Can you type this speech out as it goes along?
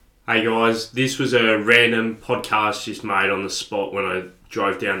Hey guys, this was a random podcast just made on the spot when I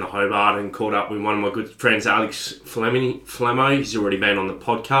drove down to Hobart and caught up with one of my good friends, Alex Fleming. He's already been on the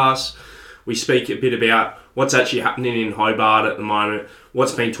podcast. We speak a bit about what's actually happening in Hobart at the moment,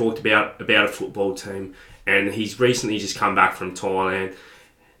 what's been talked about a football team, and he's recently just come back from Thailand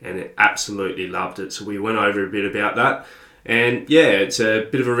and absolutely loved it. So we went over a bit about that. And yeah, it's a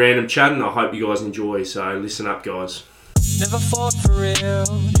bit of a random chat and I hope you guys enjoy. So listen up, guys. Never fought for real,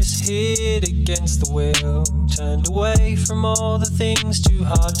 just hit against the wheel. Turned away from all the things too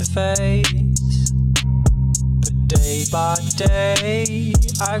hard to face. But day by day,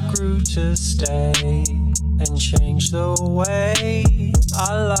 I grew to stay and change the way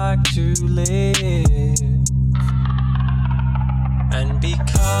I like to live. And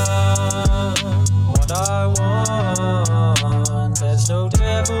become what I want. There's no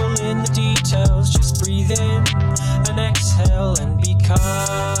devil in the details, just breathe in and exhale and become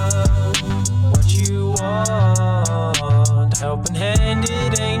what you want. Helping hand,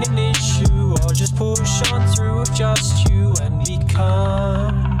 it ain't an issue, or just push on through with just you and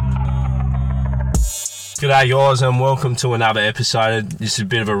become. G'day guys and welcome to another episode. This is a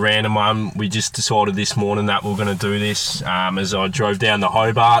bit of a random one. We just decided this morning that we're going to do this as I drove down to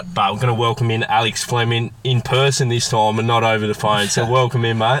Hobart, but we're going to welcome in Alex Fleming in person this time and not over the phone. So welcome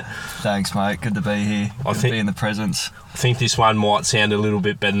in, mate. Thanks, mate. Good to be here. Good to be in the presence. I think this one might sound a little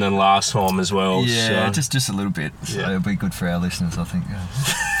bit better than last time as well. Yeah, so. just a little bit. So it'll be good for our listeners, I think.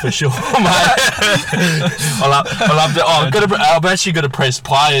 For sure, mate. I love it. I've actually got to press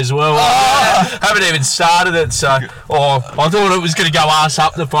play as well. I haven't even started it, so I thought it was going to go ass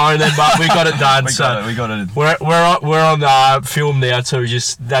up the phone then, but we got it done. We got it. We're on film now too.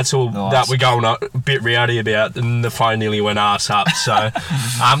 Just that's all nice. That we're going a bit rowdy about, and the phone nearly went ass up. So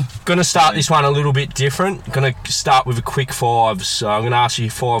I'm going to start this one a little bit different. Going to start with a quick five. So I'm going to ask you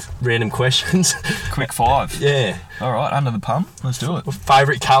 5 random questions. Quick 5. Yeah. All right, under the pump. Let's do it.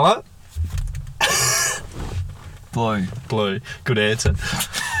 Favourite colour? Blue. Blue. Good answer.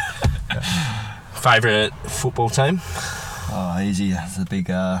 Favourite football team? Oh, easy. It's the big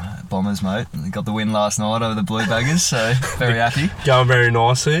Bombers, mate. They got the win last night over the Blue Baggers, so very happy. Going very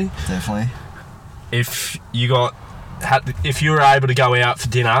nicely. Definitely. If you were able to go out for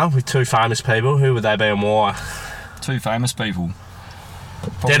dinner with 2 famous people, who would they be and why? 2 famous people.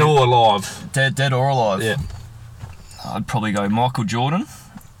 Probably dead or alive? Dead or alive. Yeah. I'd probably go Michael Jordan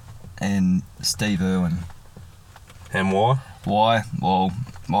and Steve Irwin. And why? Why? Well,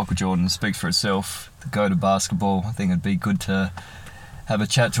 Michael Jordan speaks for itself. To go to basketball, I think it'd be good to have a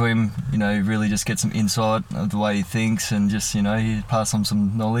chat to him, really just get some insight of the way he thinks and just, pass on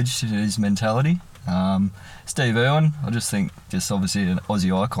some knowledge to his mentality. Steve Irwin, I just think, obviously an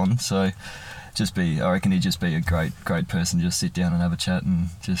Aussie icon, so I reckon he'd just be a great person to just sit down and have a chat and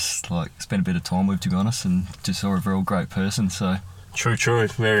just spend a bit of time with, to be honest, and just a real great person. So true,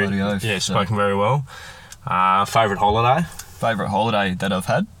 very spoken very well. Favourite holiday? Favourite holiday that I've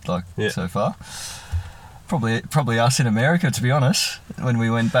had so far? Probably us in America, to be honest. When we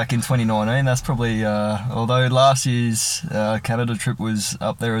went back in 2019, that's probably although last year's Canada trip was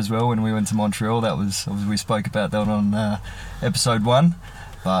up there as well. When we went to Montreal, that was we spoke about that on episode 1.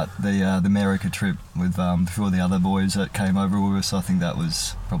 But the America trip with a few of the other boys that came over with us, I think that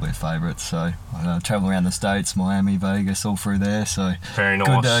was probably a favourite. So travel around the States, Miami, Vegas, all through there. So very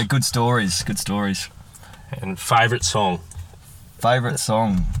nice. Good stories. And favourite song? Favourite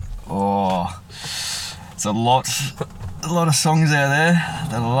song? Oh, it's a lot of songs out there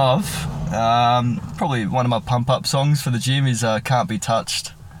that I love. Probably one of my pump up songs for the gym is "Can't Be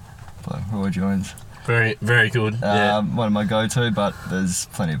Touched" by Roy Jones. Very, very good. One of my go-to, but there's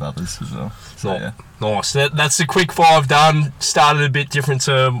plenty of others as well. So yeah. Nice. That's the quick 5 done. Started a bit different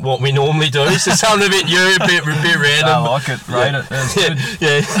to what we normally do. So something a bit new, a bit random. I like it. Rate it. That's good.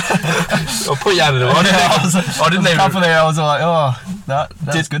 Yeah. I'll put you under the one. I didn't even. Couple there, I was like,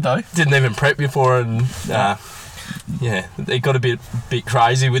 that's good though. Didn't even prep you for it. And, yeah, it got a bit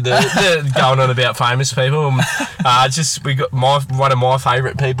crazy with the going on about famous people. We got one of my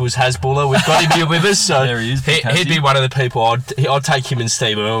favourite people is Hasbulla. We've got him here with us, so there he is. He'd be one of the people I'd take him and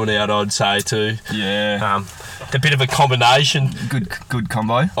Steve Irwin out. I'd say too. Yeah. A bit of a combination. Good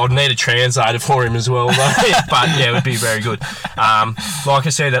combo. I'd need a translator for him as well, though. But yeah, it would be very good. Like I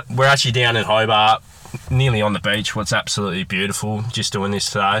said, that we're actually down in Hobart, nearly on the beach. What's absolutely beautiful. Just doing this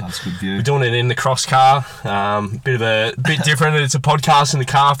today. That's good view. We're doing it in the cross car. Bit different. It's a podcast in the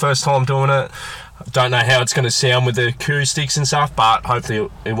car. First time doing it. Don't know how it's going to sound with the acoustics and stuff, but hopefully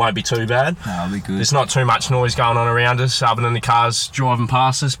it won't be too bad. No, it'll be good. There's not too much noise going on around us other than the cars driving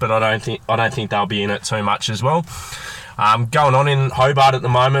past us, but I don't think they'll be in it too much as well. Going on in Hobart at the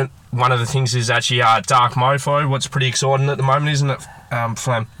moment, one of the things is actually Dark Mofo. What's pretty exciting at the moment, isn't it,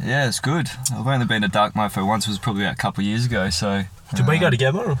 Flem? Yeah, it's good. I've only been to Dark Mofo once. It was probably a couple of years ago, so... Did we go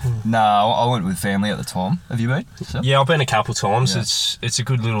together? No, I went with family at the time. Have you been? So? Yeah, I've been a couple of times. Yeah. It's a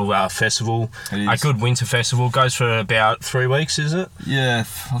good little festival. It is. A good winter festival. Goes for about 3 weeks, is it? Yeah,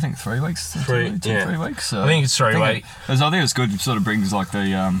 I think 3 weeks. 3 weeks. So I think it's 3 weeks. I think it's good. It sort of brings like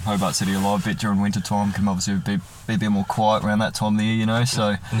the Hobart City alive a bit during winter time. Can obviously be a bit more quiet around that time of the year, you know.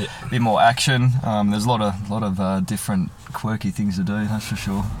 So a bit more action. There's a lot of different quirky things to do. That's for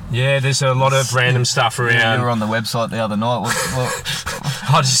sure. Yeah, there's a lot of random stuff around. Yeah, you were on the website the other night.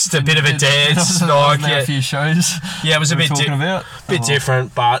 Oh, just a bit of a dance. Like, a few shows. Yeah, it was a bit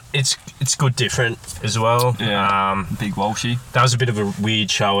different, but it's good different as well. Yeah. Big Walshy. That was a bit of a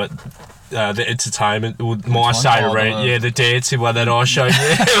weird show at the entertainment. My state arena. Yeah, the dancing one that I showed you.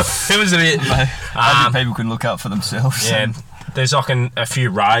 It was a bit. Maybe people can look up for themselves. Yeah. There's like a few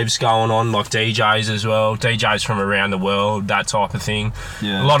raves going on, like DJs as well. DJs from around the world, that type of thing.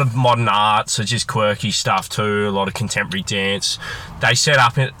 Yeah. A lot of modern art, so just quirky stuff too. A lot of contemporary dance. They set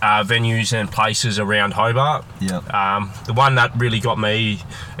up venues and places around Hobart. Yeah. The one that really got me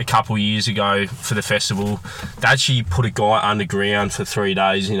a couple of years ago for the festival, they actually put a guy underground for 3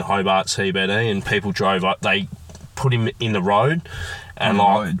 days in Hobart CBD, and people drove up. They put him in the road. And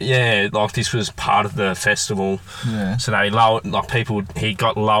this was part of the festival. Yeah. So they lowered, he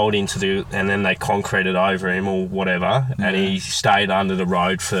got lowered into and then they concreted over him or whatever, and he stayed under the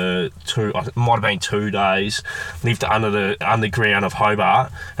road for it might have been 2 days, lived under the underground of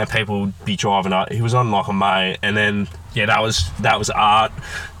Hobart, and people would be driving up. He was on like a May, and then that was art.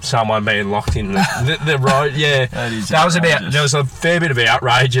 Someone being locked in the road. Yeah, that was there was a fair bit of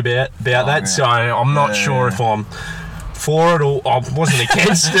outrage about that. Yeah. So I'm not sure if I'm for it or I wasn't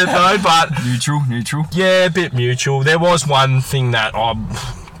against it though, but neutral. Yeah, a bit mutual. There was one thing that I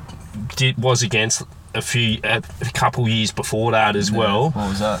was against a couple years before that as well. What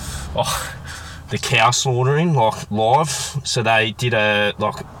was that? The cow slaughtering, like live. So they did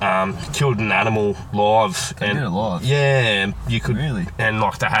killed an animal live. They did it live? Yeah, you could really, and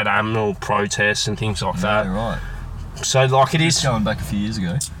like they had animal protests and things like that. Yeah, right. So like it is going back a few years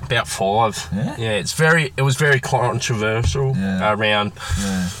ago. About 5. Yeah. Yeah, it was very controversial around.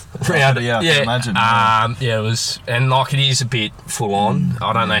 Yeah. I can imagine. It was, and like it is a bit full on.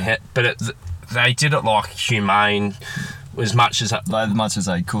 I don't know how, but they did it like humane as much as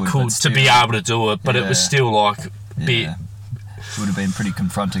they could to be able to do it, but it was still like a bit. Would have been pretty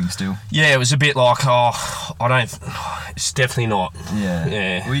confronting still. Yeah, it was a bit like, it's definitely not. Yeah.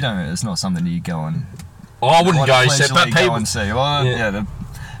 Yeah. Well, it's not something you go and. I wouldn't go see, but people go and see. Well,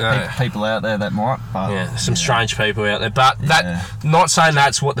 people out there that might, but some strange people out there. But not saying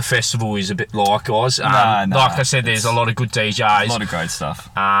that's what the festival is a bit like, guys. No, like I said, there's a lot of good DJs, a lot of great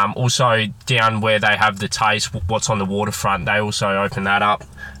stuff. Also down where they have the taste, what's on the waterfront, they also open that up,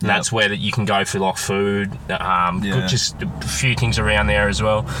 and that's where that you can go for like food. Just a few things around there as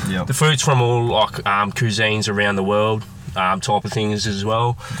well. Yep. The food's from all like cuisines around the world. Type of things as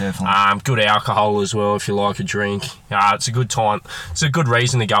well. Definitely. Good alcohol as well if you like a drink. It's a good time. It's a good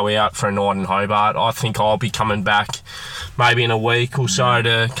reason to go out for a night in Hobart. I think I'll be coming back maybe in a week or so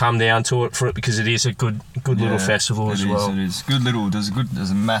to come down to it for it, because it is a good little festival as well. It is good little. There's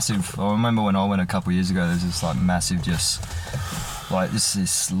a massive. I remember when I went a couple of years ago. There's this like massive this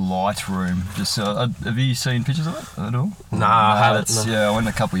light room. Just have you seen pictures of it at all? No, I haven't. No. Yeah, I went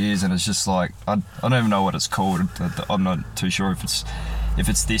a couple of years and it's just like I don't even know what it's called. I'm not too sure if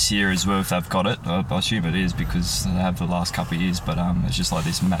it's this year as well, if they've got it. I assume it is because they have the last couple of years. But it's just like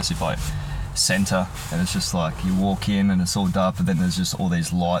this massive like centre, and it's just like you walk in and it's all dark, but then there's just all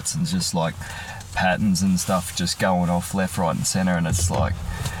these lights and just like patterns and stuff just going off left, right, and centre, and it's like.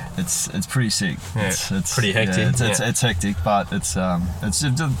 It's pretty sick. Yeah, it's pretty hectic. Yeah, it's hectic, but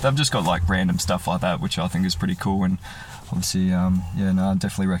they've just got like random stuff like that, which I think is pretty cool. And obviously, I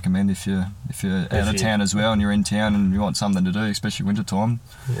definitely recommend if you're out of town as well and you're in town and you want something to do, especially winter time.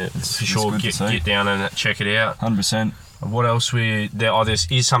 Yeah, for sure. Get down and check it out. 100%. What else there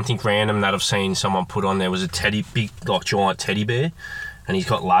is something random that I've seen someone put on there. Was a giant teddy bear, and he's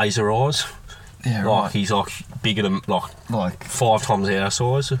got laser eyes. Yeah, right. He's like bigger than like 5 times our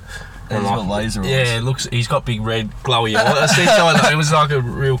size. And he's got laser eyes. Yeah, he's got big red glowy eyes. It was like a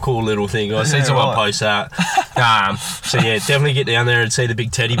real cool little thing. I seen someone post that. So yeah, definitely get down there and see the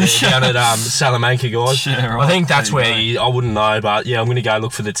big teddy bear down at Salamanca, guys. Yeah, right. I think that's where I wouldn't know, but yeah, I'm going to go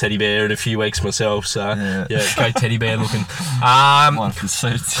look for the teddy bear in a few weeks myself. So yeah go teddy bear looking. Might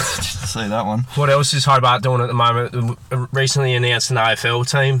see that one. What else is Hobart doing at the moment? Recently announced an AFL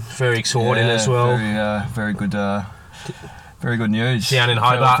team. Very exciting as well. Very good. Very good news. Down in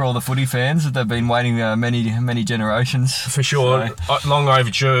Hobart. For all the footy fans that they've been waiting many generations. For sure. So, long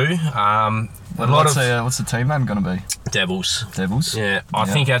overdue. What's the team name going to be? Devils. Yeah, I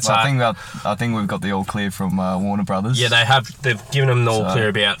think that's. I think we've got the all clear from Warner Brothers. Yeah, they have. They've given them the all clear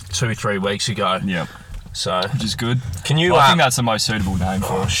about 2-3 weeks ago. Yep. So, which is good. Can you? I think that's the most suitable name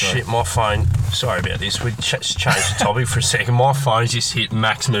for it. Shit, my phone. Sorry about this. We changed the topic for a second. My phone's just hit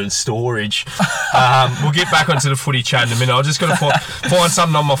maximum storage. We'll get back onto the footy chat in a minute. I just got to find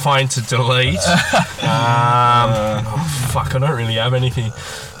something on my phone to delete. Fuck, I don't really have anything.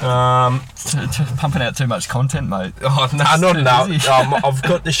 Pumping out too much content, mate. Oh, no, not enough. I've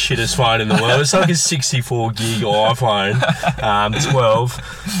got the shittest phone in the world. It's like a 64 gig iPhone,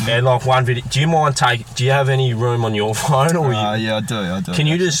 12, and like one video. Do you mind do you have any room on your phone? Or yeah, I do. Can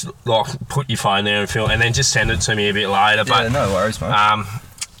you just like put your phone there and film, and then just send it to me a bit later? But, yeah, no worries, mate.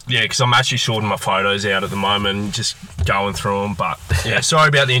 Yeah, because I'm actually sorting my photos out at the moment, just going through them. But yeah, sorry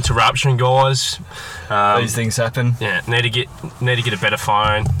about the interruption, guys. These things happen. Yeah, need to get a better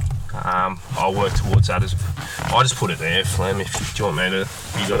phone. I'll work towards that. I'll just put it there, Flem. Do you want me to?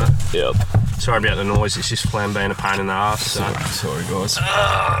 You got it? Yep. Sorry about the noise. It's just Flem being a pain in the ass. So. Sorry, guys.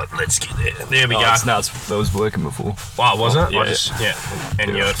 Let's get there. There we go. That was working before. Oh, was it? Yeah.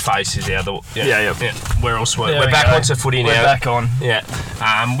 And your face is out the. Yeah. We're all sweet. There We're back onto footy now. We're back on. Yeah.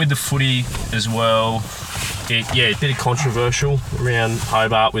 With the footy as well. A bit of controversial around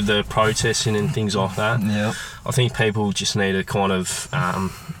Hobart with the protesting and things like that. Yeah. I think people just need to kind of.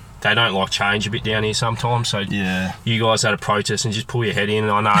 They don't like change a bit down here sometimes, so you guys had a protest and just pull your head in.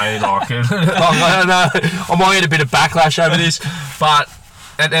 I know, I might get a bit of backlash over this, but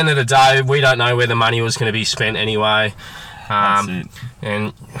at the end of the day, we don't know where the money was going to be spent anyway. That's it.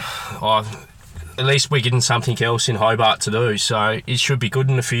 And at least we're getting something else in Hobart to do, so it should be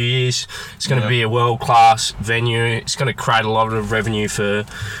good in a few years. It's going to be a world-class venue. It's going to create a lot of revenue for,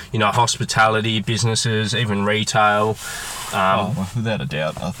 hospitality, businesses, even retail. Without a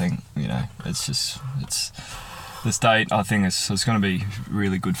doubt, I think it's the state. I think it's going to be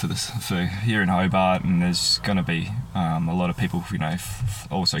really good for here in Hobart, and there's going to be a lot of people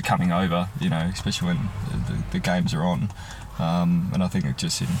also coming over, especially when the games are on. And I think it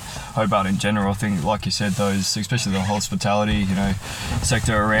just in Hobart in general, I think, like you said, those, especially the hospitality,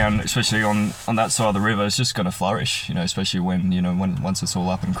 sector around, especially on that side of the river, is just going to flourish, especially when once it's all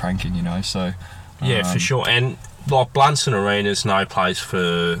up and cranking, So yeah, for sure. And like Blunson Arena's no place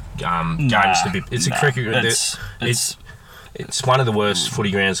for games to be. It's a cricket. It's one of the worst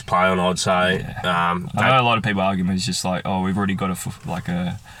footy grounds to play on, I'd say. Yeah. I know a lot of people argue it's just like, we've already got a AFL, like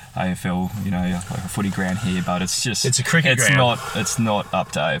a footy ground here, but it's a cricket ground. It's not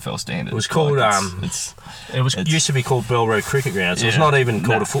up to AFL standards. It was called it used to be called Bell Road Cricket Ground, so it's not even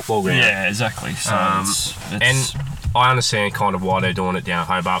called a football ground. Yeah, exactly. So and I understand kind of why they're doing it down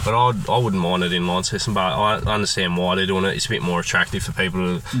Hobart, but I wouldn't mind it in Launceston, but I understand why they're doing it. It's a bit more attractive for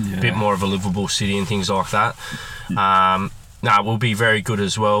people, a bit more of a livable city and things like that. It will be very good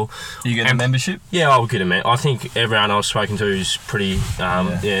as well. You get a membership? Yeah, I'll get a membership. I think everyone I've spoken to is pretty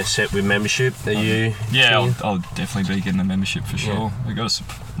set with membership. Are you? Yeah, I'll definitely be getting a membership for sure. We got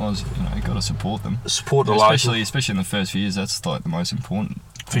to support them. Support the especially in the first few years. That's like the most important.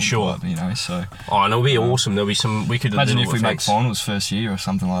 For sure, part, so. Oh, and it'll be awesome. There'll be some. We could imagine if we make finals first year or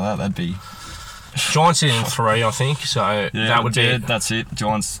something like that. That'd be. Giants did it in 3, I think. So that would be. That's it.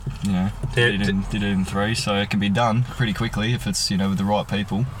 Giants, did it in 3, so it can be done pretty quickly if it's with the right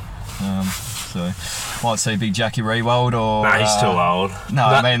people. So might see big Jackie Rewald or. No, he's too old. No,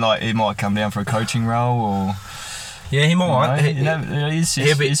 I mean he might come down for a coaching role or. Yeah, he might. He's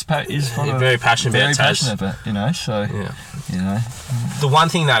very passionate about Taz. So the one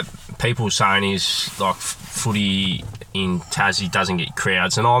thing that people are saying is like footy in Tassie doesn't get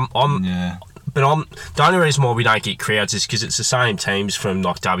crowds, and But the only reason why we don't get crowds is because it's the same teams from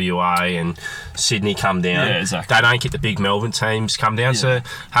like WA and Sydney come down. Yeah, exactly. They don't get the big Melbourne teams come down. Yeah. So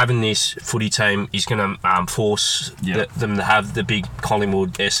having this footy team is going to force them to have the big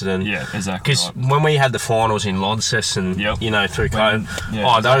Collingwood, Essendon. Yeah, exactly. Because when we had the finals in Launceston, through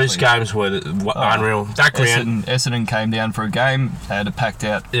COVID, those games were unreal. That ground, Essendon came down for a game. They had a packed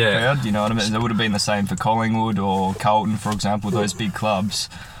out crowd. You know what I mean? It would have been the same for Collingwood or Carlton, for example. Those big clubs.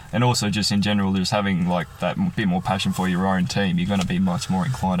 And also just in general, just having like that bit more passion for your own team, you're going to be much more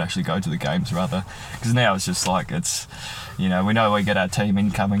inclined to actually go to the games rather. Because now it's just like we know we get our team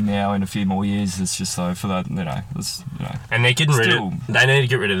incoming now in a few more years. It's just so for that, And they're getting they need to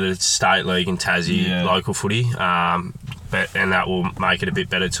get rid of the state league and Tassie local footy. And that will make it a bit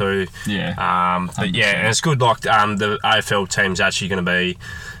better too. Yeah. And it's good. Like the AFL team's actually going to be.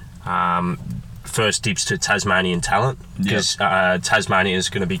 first dips to Tasmanian talent, because Tasmania is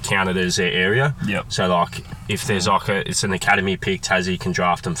going to be counted as their area. Yep. So like if there's like it's an academy pick, Tassie can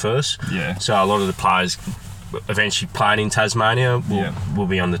draft them first. Yeah. So a lot of the players eventually playing in Tasmania will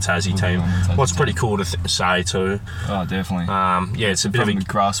be on the Tassie team. What's pretty cool to say too. Oh, definitely. It's a bit of a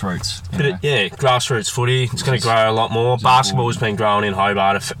grassroots. Grassroots footy. It's going to grow a lot more. Basketball's been growing in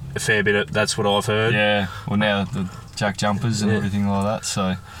Hobart a fair bit. That's what I've heard. Yeah. Well, now the jack jumpers and everything like that.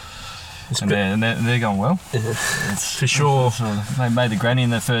 So. And they're going well. For sure. They made the granny in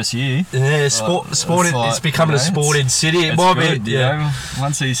their first year. Yeah, it's becoming a sported city. It might be. Yeah.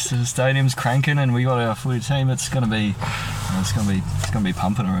 Once these stadiums cranking and we got our footy team, it's going to be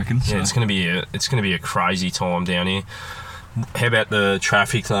pumping, I reckon. Yeah, it's going to be a crazy time down here. How about the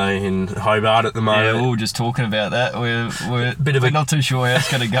traffic though in Hobart at the moment? Yeah, we were just talking about that. We're not too sure how it's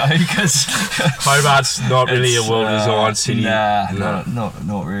going to go because Hobart's not really a well-designed city. Nah,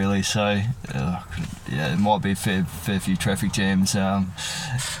 not really. So it might be a fair few traffic jams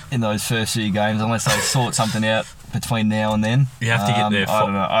in those first few games unless they sort something out between now and then. You have to get there.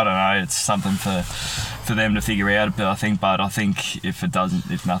 I don't know. It's something for them to figure out. But I think if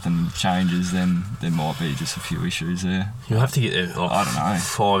nothing changes, then there might be just a few issues there. You'll have to get there. I don't know.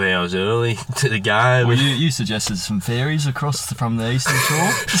 5 hours early to the game. Well, you suggested some ferries across from the eastern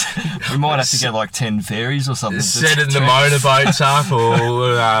shore. We might have to get like 10 ferries or something. Setting the motorboats up, or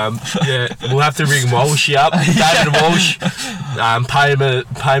we'll have to ring Walshy up. David Walsh,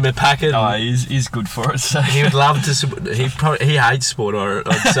 pay him a packet. Oh, he's good for it. So. He would love to. He hates sport.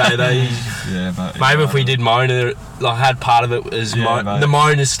 I'd say that. But maybe if we did Mona, like had part of it as the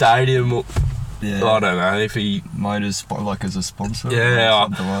Mona Stadium. Yeah. I don't know if he Mona's like as a sponsor. Yeah,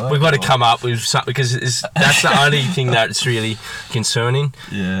 like we've got to come up with something because that's the only thing that's really concerning.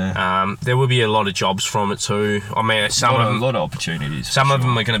 Yeah. There will be a lot of jobs from it too. I mean, a lot of opportunities. Some of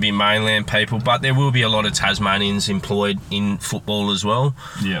them are going to be mainland people, but there will be a lot of Tasmanians employed in football as well.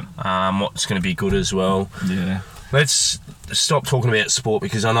 Yeah. What's going to be good as well. Yeah. Let's stop talking about sport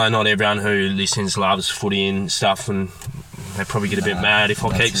because I know not everyone who listens loves footy and stuff, and they probably get a bit mad if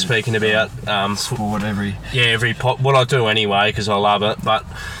I keep speaking about sport every pot. Well, I do anyway because I love it. But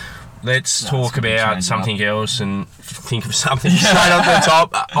let's talk about something else and think of something straight off the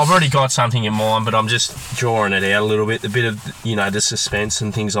top. I've already got something in mind, but I'm just drawing it out a little bit. A bit of the suspense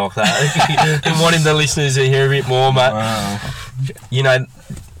and things like that. And wanting the listeners to hear a bit more, but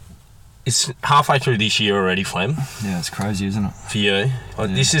it's halfway through this year already, Flem. Yeah, it's crazy, isn't it? For you. Yeah.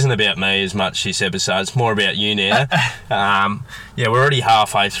 This isn't about me as much, this episode. It's more about you now. We're already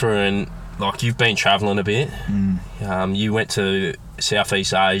halfway through and, like, you've been travelling a bit. You went to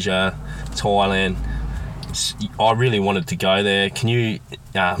Southeast Asia, Thailand. I really wanted to go there. Can you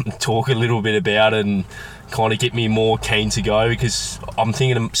talk a little bit about it and kind of get me more keen to go because I'm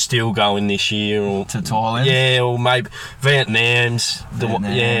thinking I'm still going this year or to Thailand. Yeah, or maybe Vietnam's.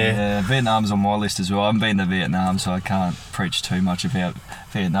 Vietnam's on my list as well. I haven't been to Vietnam, so I can't preach too much about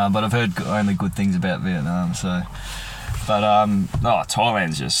Vietnam, but I've heard only good things about Vietnam. So, but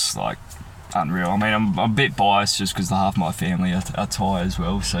Thailand's just like unreal. I mean, I'm a bit biased just because half my family are Thai as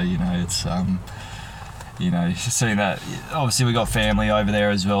well. So it's seeing that, obviously we got family over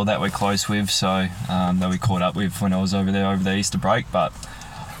there as well that we're close with, so that we caught up with when I was over there over the Easter break. But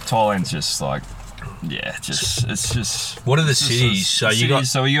Thailand's just like, it's just. What are the cities? So you got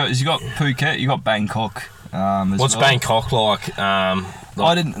Phuket, you got Bangkok. What's Bangkok like?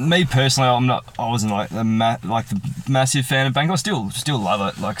 Me personally, I wasn't like the massive fan of Bangkok. Still love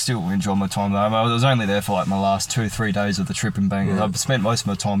it. Like, still enjoy my time there. I was only there for like my last 2-3 days of the trip in Bangkok. I've spent most of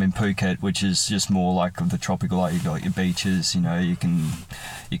my time in Phuket, which is just more like the tropical. Like, you got your beaches. You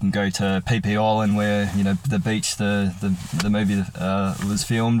can go to Phi Phi Island where the beach the movie was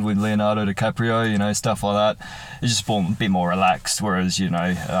filmed with Leonardo DiCaprio. Stuff like that. It's just a bit more relaxed. Whereas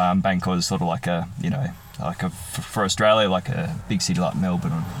Bangkok is sort of like for Australia, like a big city like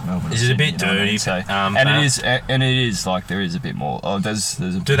Melbourne. Is it a bit dirty? And it is like there is a bit more. There's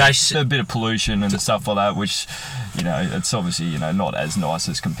a bit of pollution and stuff like that, which it's obviously not as nice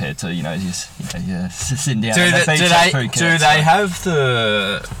as compared to sitting down at the beach at Phuket. Do they have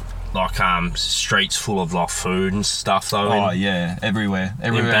the streets full of like food and stuff though? Oh yeah, everywhere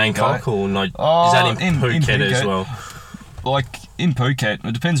in Bangkok or no? Is that in Phuket as well? Like in Phuket,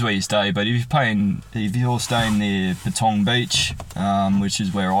 it depends where you stay, but if you're staying near Patong Beach, which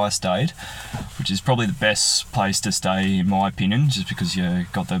is where I stayed, which is probably the best place to stay in my opinion, just because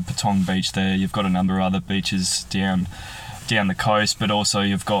you've got the Patong Beach there, you've got a number of other beaches down the coast, but also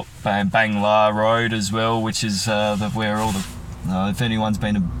you've got Bang La Road as well, which is where all the if anyone's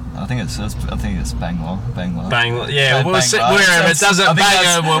been to I think it's Bangla. Yeah, wherever it doesn't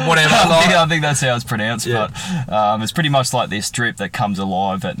Bangor, whatever. I think that's how it's pronounced. Yeah. But it's pretty much like this strip that comes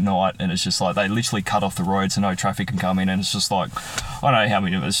alive at night, and it's just like they literally cut off the road so no traffic can come in, and it's just like I don't know how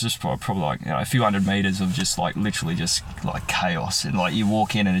many of it. It's just probably like a few hundred meters of just like literally just like chaos, and like you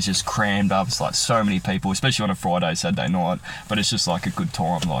walk in and it's just crammed up. It's like so many people, especially on a Friday, Saturday night. But it's just like a good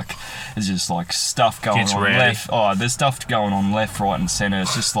time. Like there's just like stuff going on left. Oh, there's stuff going on left, right, and centre.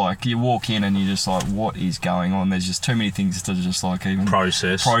 It's just like you walk in and you're just like, what is going on? There's just too many things to just like even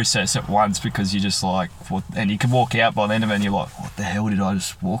process at once, because you're just like, what? And you can walk out by the end of it and you're like, what the hell did I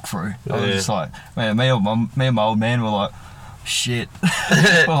just walk through? I was just like, man, me and my old man were like, shit.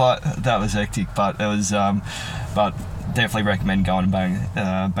 Well, like, that was hectic, but it was, but definitely recommend going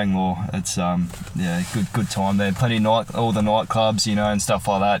to Bangalore. It's good time there. Plenty of all the nightclubs, and stuff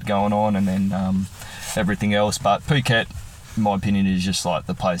like that going on, and then everything else. But Phuket, in my opinion, is just like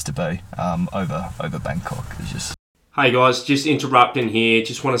the place to be over Bangkok. It's just. Hey guys, just interrupting here.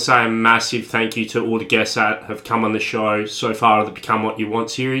 Just want to say a massive thank you to all the guests that have come on the show so far of the Become What You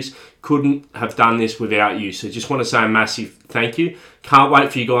Want series. Couldn't have done this without you. So just want to say a massive thank you. Can't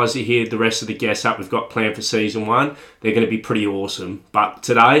wait for you guys to hear the rest of the guests that we've got planned for season 1. They're going to be pretty awesome. But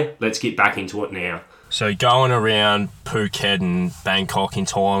today, let's get back into it now. So going around Phuket and Bangkok in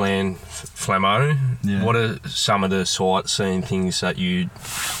Thailand, Flemo, what are some of the sightseeing things that you'd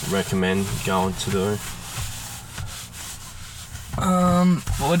recommend going to do? Well,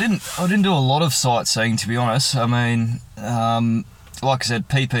 I didn't do a lot of sightseeing, to be honest. I mean, like I said,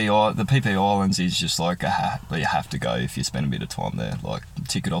 the PP Islands is just like you have to go if you spend a bit of time there. Like,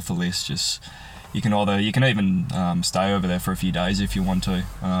 tick it off the list. Just you can even stay over there for a few days if you want to,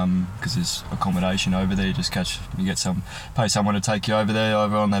 because there's accommodation over there. Pay someone to take you over there,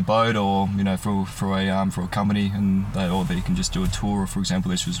 over on their boat, or for a company, or you can just do a tour. Or, for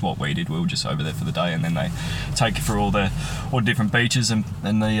example, this was what we did. We were just over there for the day, and then they take you through all the different beaches and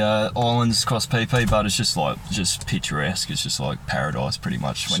the islands across PP. But it's just picturesque. It's just like paradise, pretty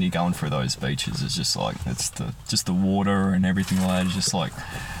much. When you're going through those beaches, it's just like just the water and everything like that. It's just like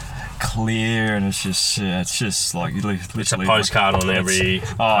clear, and it's just like literally it's a postcard on every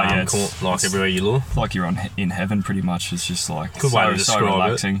everywhere you look, like you're in heaven pretty much. It's just like good way to describe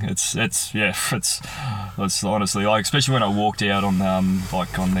relaxing. it. It's honestly, like, especially when I walked out on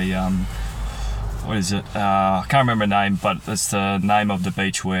the what is it, I can't remember the name, but it's the name of the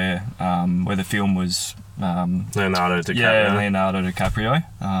beach where the film was Leonardo DiCaprio. Yeah, Leonardo DiCaprio.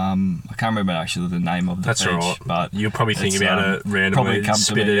 I can't remember actually the name of the beach. That's right. But you'll probably think about it randomly. Probably come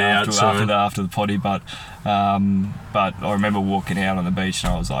spit to me it out after the potty. But I remember walking out on the beach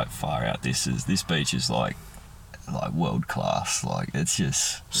and I was like, far out. This beach is like world class. Like it's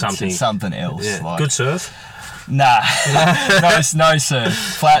just something else. Yeah. Like, good surf. Nah, no surf.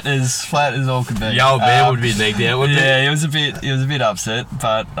 Flat as all could be. The old man would be negged out, wouldn't he was a bit upset,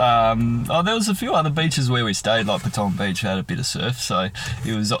 but there was a few other beaches where we stayed, like Patong Beach had a bit of surf, so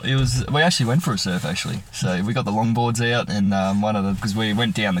it was. We actually went for a surf actually. So we got the longboards out, and because we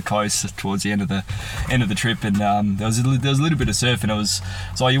went down the coast towards the end of the trip, and there was a little bit of surf, and it was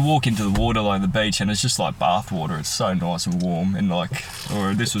so you walk into the water like the beach, and it's just like bath water. It's so nice and warm, and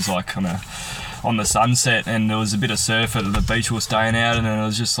this was like on the sunset, and there was a bit of surf at the beach we were staying out, and it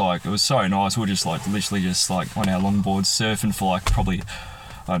was just like, it was so nice. We were just like literally just like on our longboards surfing for like probably,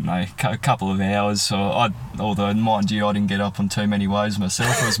 I don't know, a couple of hours. So although mind you, I didn't get up on too many waves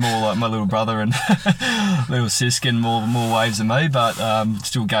myself. It was more like my little brother and little sis getting more waves than me, but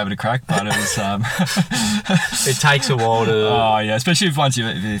still gave it a crack. But it was it takes a while to. Oh yeah, especially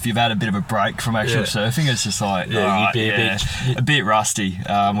if you've had a bit of a break from actual surfing, it's just like a bit rusty.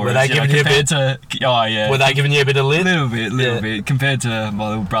 Were they giving you a bit? Were they giving you a bit of lit? Little bit compared to my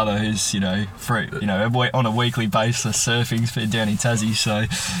little brother, who's free, on a weekly basis surfing down in Tassie. So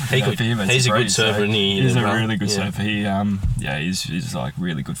he's a good surfer, and he's a really good surfer. He's like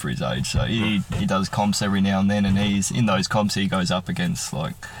really good for his age. So he does comps every now and then, and he's in those comps he goes up against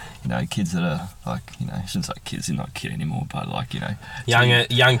like kids that are like I shouldn't say kids, he's not a kid anymore, but like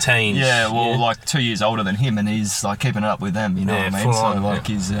young teens. Yeah, well, like 2 years older than him, and he's like keeping it up with them. You know what I mean? So like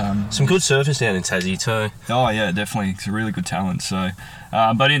he's some good surfers down in Tassie too. Oh yeah, definitely. It's a really good talent. So,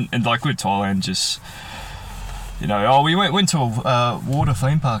 but in like with Thailand, just. we went to a water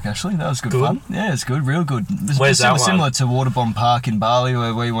theme park actually. That was good fun. Yeah, it's good, real good. Where's that one? Similar to Waterbomb Park in Bali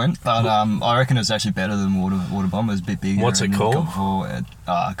where we went, but I reckon it's actually better than Waterbomb. It was a bit bigger. What's it called?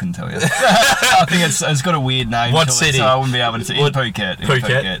 I couldn't tell you. I think it's got a weird name. What to city? It, so I wouldn't be able to. In Phuket.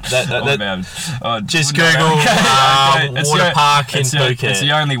 Phuket. Just Google water park in Phuket. It's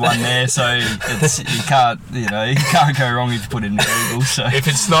the only one there, so you can't go wrong if you put it in Google. So if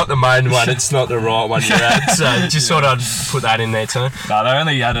it's not the main one, it's not the right one you're at. So just sort of put that in there too. No, they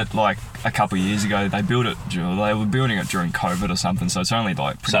only had it like a couple of years ago. They built it. They were building it during COVID or something, so it's only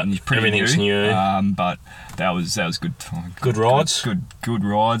like pretty everything's new. But that was good. Good rides. Good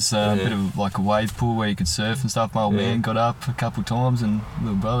rides. A bit of like a wave pool where you could surf and stuff. My old man got up a couple of times, and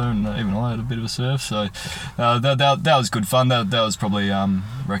little brother and even I had a bit of a surf. So that was good fun. That was probably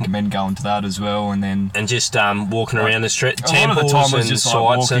recommend going to that as well. And just walking around the street. Temples a lot of the time was just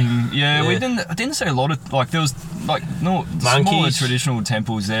like walking. We didn't see a lot of like there was like smaller traditional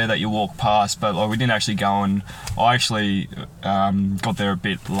temples there that you walk past, but like we didn't actually go, and I actually got there a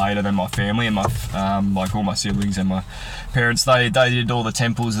bit later than my family and my like all my siblings and my parents. They did all the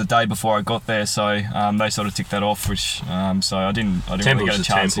temples the day before I got there, so they sort of ticked that off, which so I didn't really get a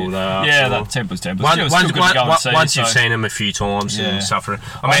chance. That temple's once you've seen them a few times and stuff. The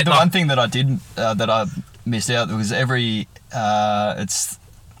one thing that I did that I missed out was every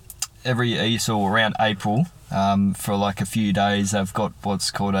Easter or around April. For like a few days, they've got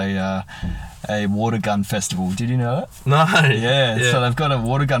what's called a water gun festival. Did you know that? No. Yeah. So they've got a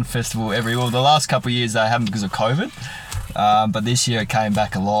water gun festival the last couple of years they haven't because of COVID. But this year it came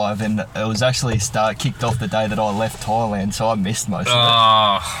back alive, and it was actually kicked off the day that I left Thailand, so I missed most of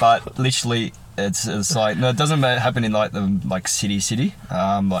it. But literally, it's like it doesn't happen in like the city,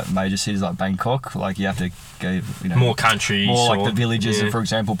 like major cities like Bangkok. Like you have to go, more countries, more like the villages, for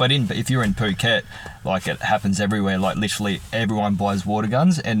example. But if you're in Phuket, like it happens everywhere. Like literally everyone buys water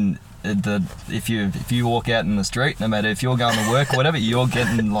guns, and if you walk out in the street, no matter if you're going to work or whatever, you're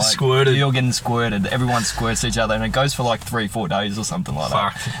getting like squirted. You're getting squirted. Everyone squirts each other, and it goes for like 3-4 days or something like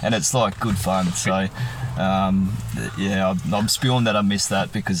that. And it's like good fun. So. I'm spewing that I missed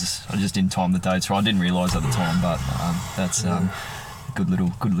that because I just didn't time the dates, or I didn't realise at the time. But that's a good little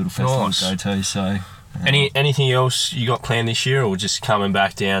festival to go to. So, anything else you got planned this year, or just coming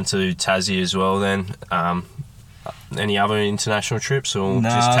back down to Tassie as well? Then, any other international trips, or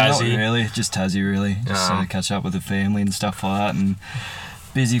just Tassie? Not really, just Tassie really. Just catch up with the family and stuff like that, and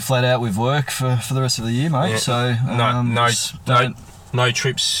busy flat out with work for the rest of the year, mate. Yeah. So no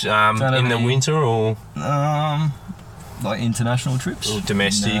trips in the winter, or like international trips or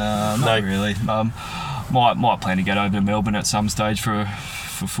domestic? Not really. Might plan to get over to Melbourne at some stage for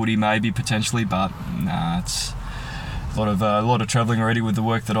footy, maybe potentially, but it's a lot of travelling already with the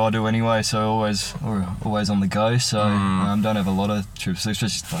work that I do anyway. So always on the go. So don't have a lot of trips.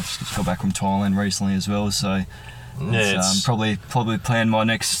 Especially I just got back from Thailand recently as well. So. Probably plan my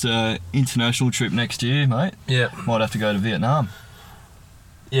next international trip next year, mate. Yeah, might have to go to Vietnam.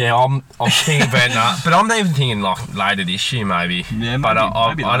 Yeah, I'm thinking about that, but I'm not even thinking like later this year, maybe. Yeah,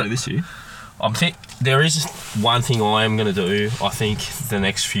 maybe later this year. There is one thing I am gonna do. I think the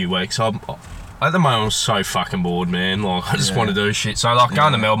next few weeks. At the moment, I'm so fucking bored, man. Like I just want to do shit. So like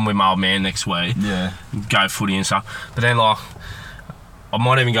going to Melbourne with my old man next week. Yeah. Go footy and stuff. But then like I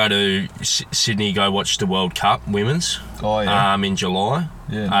might even go to Sydney, go watch the World Cup women's. Oh yeah. In July.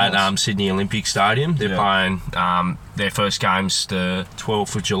 Yeah. At Sydney Olympic Stadium. They're playing their first game's the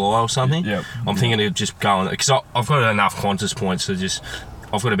 12th of July or something. Yep. I'm thinking of just going because I've got enough Qantas points to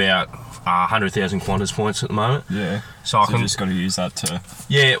I've got about 100,000 Qantas points at the moment. Yeah. So I can just got to use that to.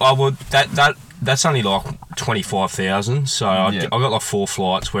 Yeah, I would. That's only like 25,000. So I got like 4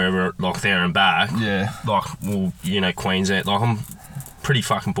 flights wherever, like there and back. Yeah. Like Queensland. Like I'm pretty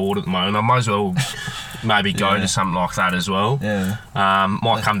fucking bored at the moment. I might as well maybe go to something like that as well. Yeah.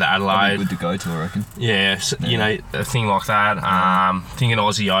 Might come to Adelaide. Good to go to, I reckon. Yeah, so, a thing like that. Thinking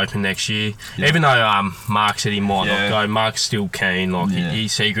Aussie Open next year. Yeah. Even though Mark said he might not go, Mark's still keen. Like he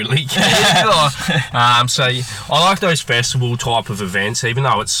secretly keen. So I like those festival type of events, even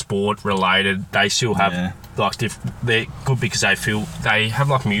though it's sport related. They still have like they're good because they have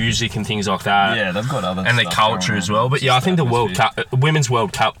like music and things like that. Yeah, they've got other and their culture as well. But I think the World Cup, Women's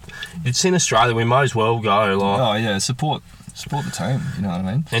World Cup, it's in Australia. We might as well go. Like, support the team. You know what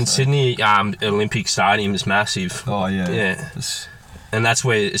I mean? And Sydney Olympic Stadium is massive. Oh yeah. Yeah. and that's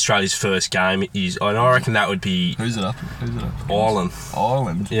where Australia's first game is. And I reckon that would be Who's it up? Ireland.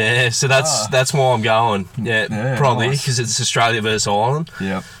 Ireland. Yeah, so that's why I'm going. Yeah, probably because it's Australia versus Ireland.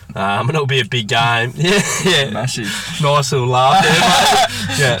 Yep. And it'll be a big game. Yeah. Massive. Nice little laugh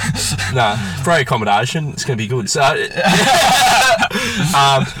there, mate. No, free accommodation. It's going to be good. So, I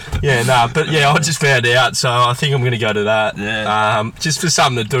just found out, so I think I'm going to go to that. Yeah. Just for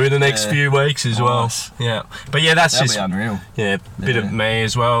something to do the next few weeks as well. Yeah. But yeah, that'll be unreal. Yeah, bit of me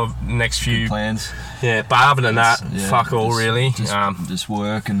as well. Next few plans. Yeah, but other than that, fuck all really. Just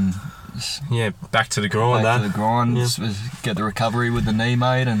work and. Back to the grind. Back to the grind. Get the recovery with the knee,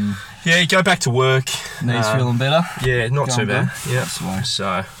 mate, and go back to work. Knees feeling better. Yeah, not too bad. Yeah.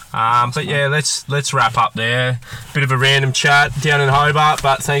 So, but yeah, let's wrap up there. Bit of a random chat down in Hobart,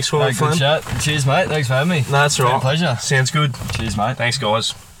 but thanks for it, good chat. Cheers, mate. Thanks for having me. No, that's all right. Pleasure. Sounds good. Cheers, mate. Thanks,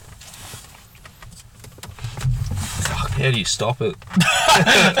 guys. How do you stop it?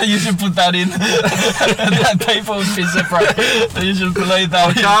 You should put that in. That people would be separate. You should believe that.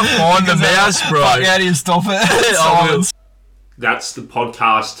 I can't find the mouse, bro. How do you stop it? That's the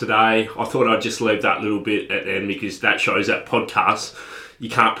podcast today. I thought I'd just leave that little bit at the end because that shows that podcast, you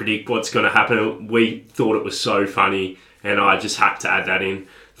can't predict what's going to happen. We thought it was so funny and I just had to add that in.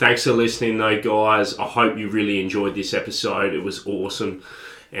 Thanks for listening though, guys. I hope you really enjoyed this episode. It was awesome.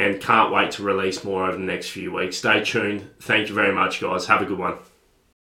 And can't wait to release more over the next few weeks. Stay tuned. Thank you very much, guys. Have a good one.